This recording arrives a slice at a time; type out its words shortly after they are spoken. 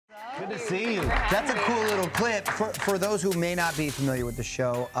Good to see you. That's a cool little clip. For those who may not be familiar with the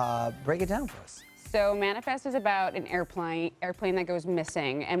show, break it down for us. So Manifest is about an airplane that goes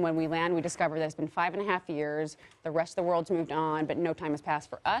missing, and when we land, we discover that it's been 5.5 years. The rest of the world's moved on, but no time has passed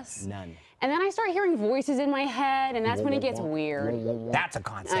for us. None. And then I start hearing voices in my head, and that's when it gets weird. That's a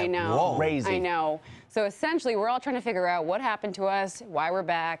concept. I know. Whoa. Crazy. I know. So essentially, we're all trying to figure out what happened to us, why we're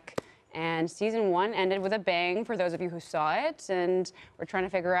back. And season 1 ended with a bang for those of you who saw it, and we're trying to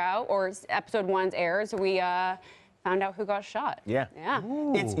figure out, or episode 1's aired, so we found out who got shot. Yeah. Yeah.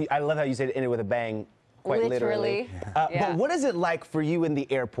 I love how you said it ended with a bang. Quite literally. Yeah. But what is it like for you in the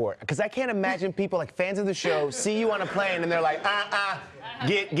airport? Because I can't imagine people, like fans of the show, see you on a plane and they're like,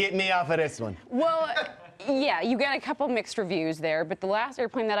 get me off of this one. Well, yeah, you get a couple mixed reviews there, but the last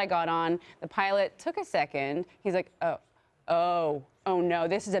airplane that I got on, the pilot took a second. He's like, oh no,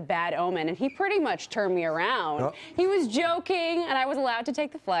 this is a bad omen. And he pretty much turned me around. Oh. He was joking, and I was allowed to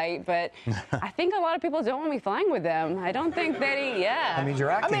take the flight, but I think a lot of people don't want me flying with them. I don't think that I mean, you're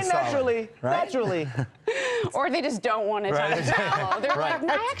acting naturally, solid, right? naturally. Or they just don't want to time travel. They're Right.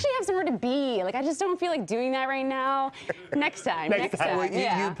 like, I actually have somewhere to be. Like, I just don't feel like doing that right now. Next time, next time. Well,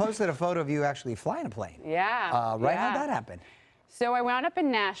 yeah. you posted a photo of you actually flying a plane. Yeah. Right? yeah. How'd that happen? So I wound up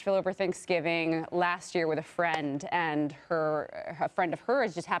in Nashville over Thanksgiving last year with a friend, and a friend of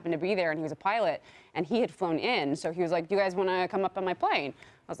hers just happened to be there, and he was a pilot, and he had flown in. So he was like, do you guys want to come up on my plane?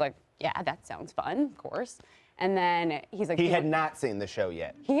 I was like, yeah, that sounds fun, of course. And then he's like, He had not seen the show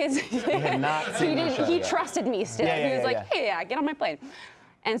yet. he had not seen the show He yet. trusted me still. Yeah, he was like, yeah. hey, yeah, get on my plane.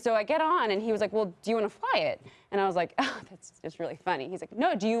 And so I get on, and he was like, well, do you want to fly it? And I was like, oh, that's just really funny. He's like,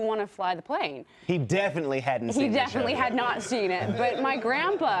 no, do you want to fly the plane? He definitely hadn't seen He the show definitely yet. had not seen it. But my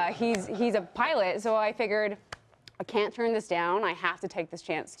grandpa, he's a pilot, so I figured I can't turn this down. I have to take this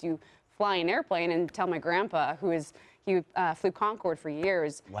chance to fly an airplane and tell my grandpa, he flew Concorde for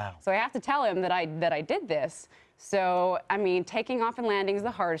years. Wow. So I have to tell him that I did this. So, I mean, taking off and landing is the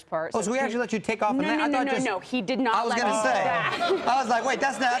hardest part. Oh, so we actually let you take off and land? No, he did not I was let gonna me say. do that. I was like, wait,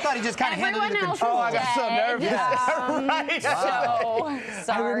 that's not. I thought he just kind of handled it to Everyone else control. Oh, I got so nervous. Right. So,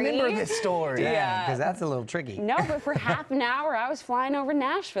 sorry. I remember this story. Yeah. Because that's a little tricky. No, but for half an hour, I was flying over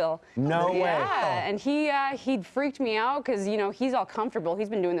Nashville. No way. Yeah, and he'd freaked me out because, you know, he's all comfortable. He's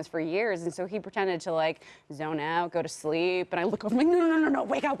been doing this for years, and so he pretended to, like, zone out, go to sleep, and I look over, I'm like, no,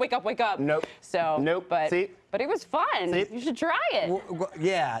 wake up. Nope. So, Nope. But it was fun. See? You should try it.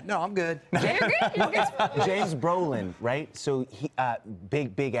 Yeah, no, I'm good. Yeah, you're good. James Brolin, right? So he,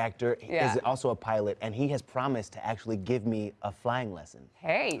 big actor, Yeah. is also a pilot, and he has promised to actually give me a flying lesson.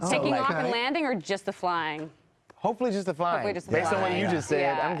 Hey, taking off and okay. landing or just the flying? Hopefully just the flying. Hopefully just the Based on what flying. you just said,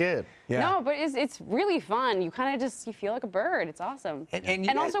 Yeah. I'm good. Yeah. No, but it's really fun. You kind of you feel like a bird. It's awesome. And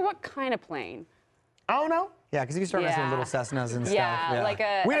you guys- also, what kind of plane? I don't know. Yeah, because you start messing with little Cessnas and stuff. Yeah, like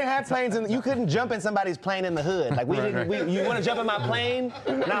a. We didn't have planes, and you couldn't jump in somebody's plane in the hood. Like we didn't. You want to jump in my plane?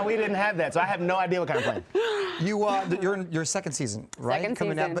 No, we didn't have that. So I have no idea what kind of plane. You're in your second season, right? Second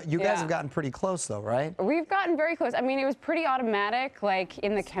Coming season, up, but you guys yeah. have gotten pretty close, though, right? We've gotten very close. I mean, it was pretty automatic. Like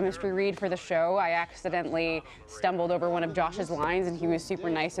in the chemistry read for the show, I accidentally stumbled over one of Josh's lines, and he was super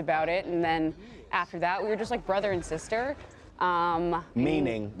nice about it. And then after that, we were just like brother and sister.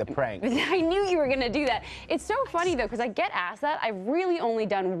 Meaning the prank. I knew you were gonna do that. It's so funny though, because I get asked that. I've really only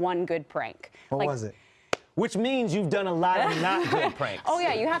done one good prank. What was it? Which means you've done a lot of not good pranks. Oh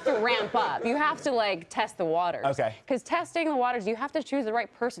yeah, you have to ramp up. You have to like test the waters. Okay. Because testing the waters, you have to choose the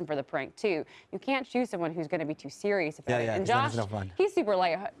right person for the prank too. You can't choose someone who's gonna be too serious about it. Yeah, And 'cause then Josh, it's no fun. he's super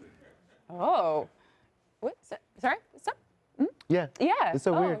light. Oh, what? Sorry, what's up? Yeah. Yeah. It's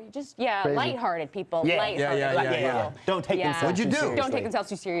so oh, weird. Just Crazy. lighthearted people. Yeah. Lighthearted Yeah. people. Don't take themselves What'd you too do? seriously. Don't take themselves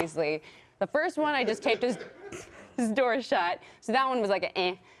too seriously. The first one, I just taped his door shut. So that one was like a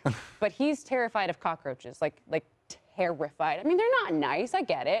eh. But he's terrified of cockroaches, like terrified. I mean, they're not nice, I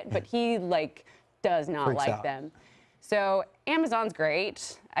get it, but he like does not Freaks like out. them. So Amazon's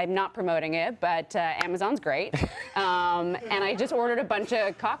great. I'm not promoting it, but Amazon's great. And I just ordered a bunch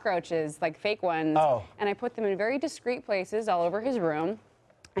of cockroaches, like fake ones. Oh. And I put them in very discreet places all over his room.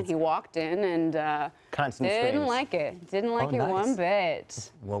 And he walked in and Constant didn't streams. like it. Didn't like it nice. one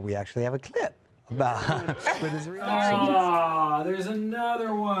bit. Well, we actually have a clip about with his reaction. Oh, there's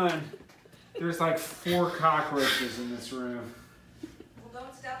another one. There's like 4 cockroaches in this room. Well,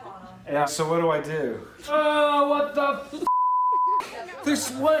 don't step on them. Yeah, so what do I do? Oh, what the f?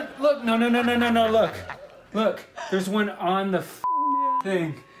 There's one. Look, no, look. Look, there's one on the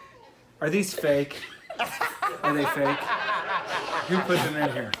thing. Are these fake? Are they fake? Who put them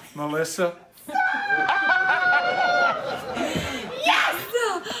in here? Melissa? Yes!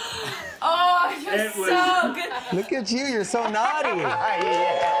 Oh, you're It was- so good. Look at you, you're so naughty.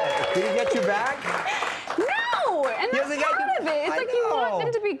 Yeah. Did he get you back? No, and that's hasn't got part you- of it. It's I like you want know.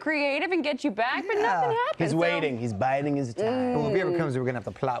 them to be creative and get you back, but nothing happens. He's so- waiting. He's biding his time. Well, if he ever comes, we're gonna have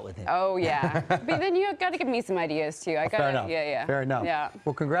to plot with him. Oh yeah, but then you got to give me some ideas too. I got Fair enough. Yeah. Fair enough. Yeah.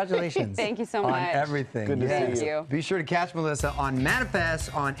 Well, congratulations. Thank you so on much. everything. Good to see Thank you. Be sure to catch Melissa on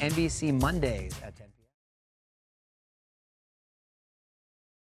Manifest on NBC Mondays at 10.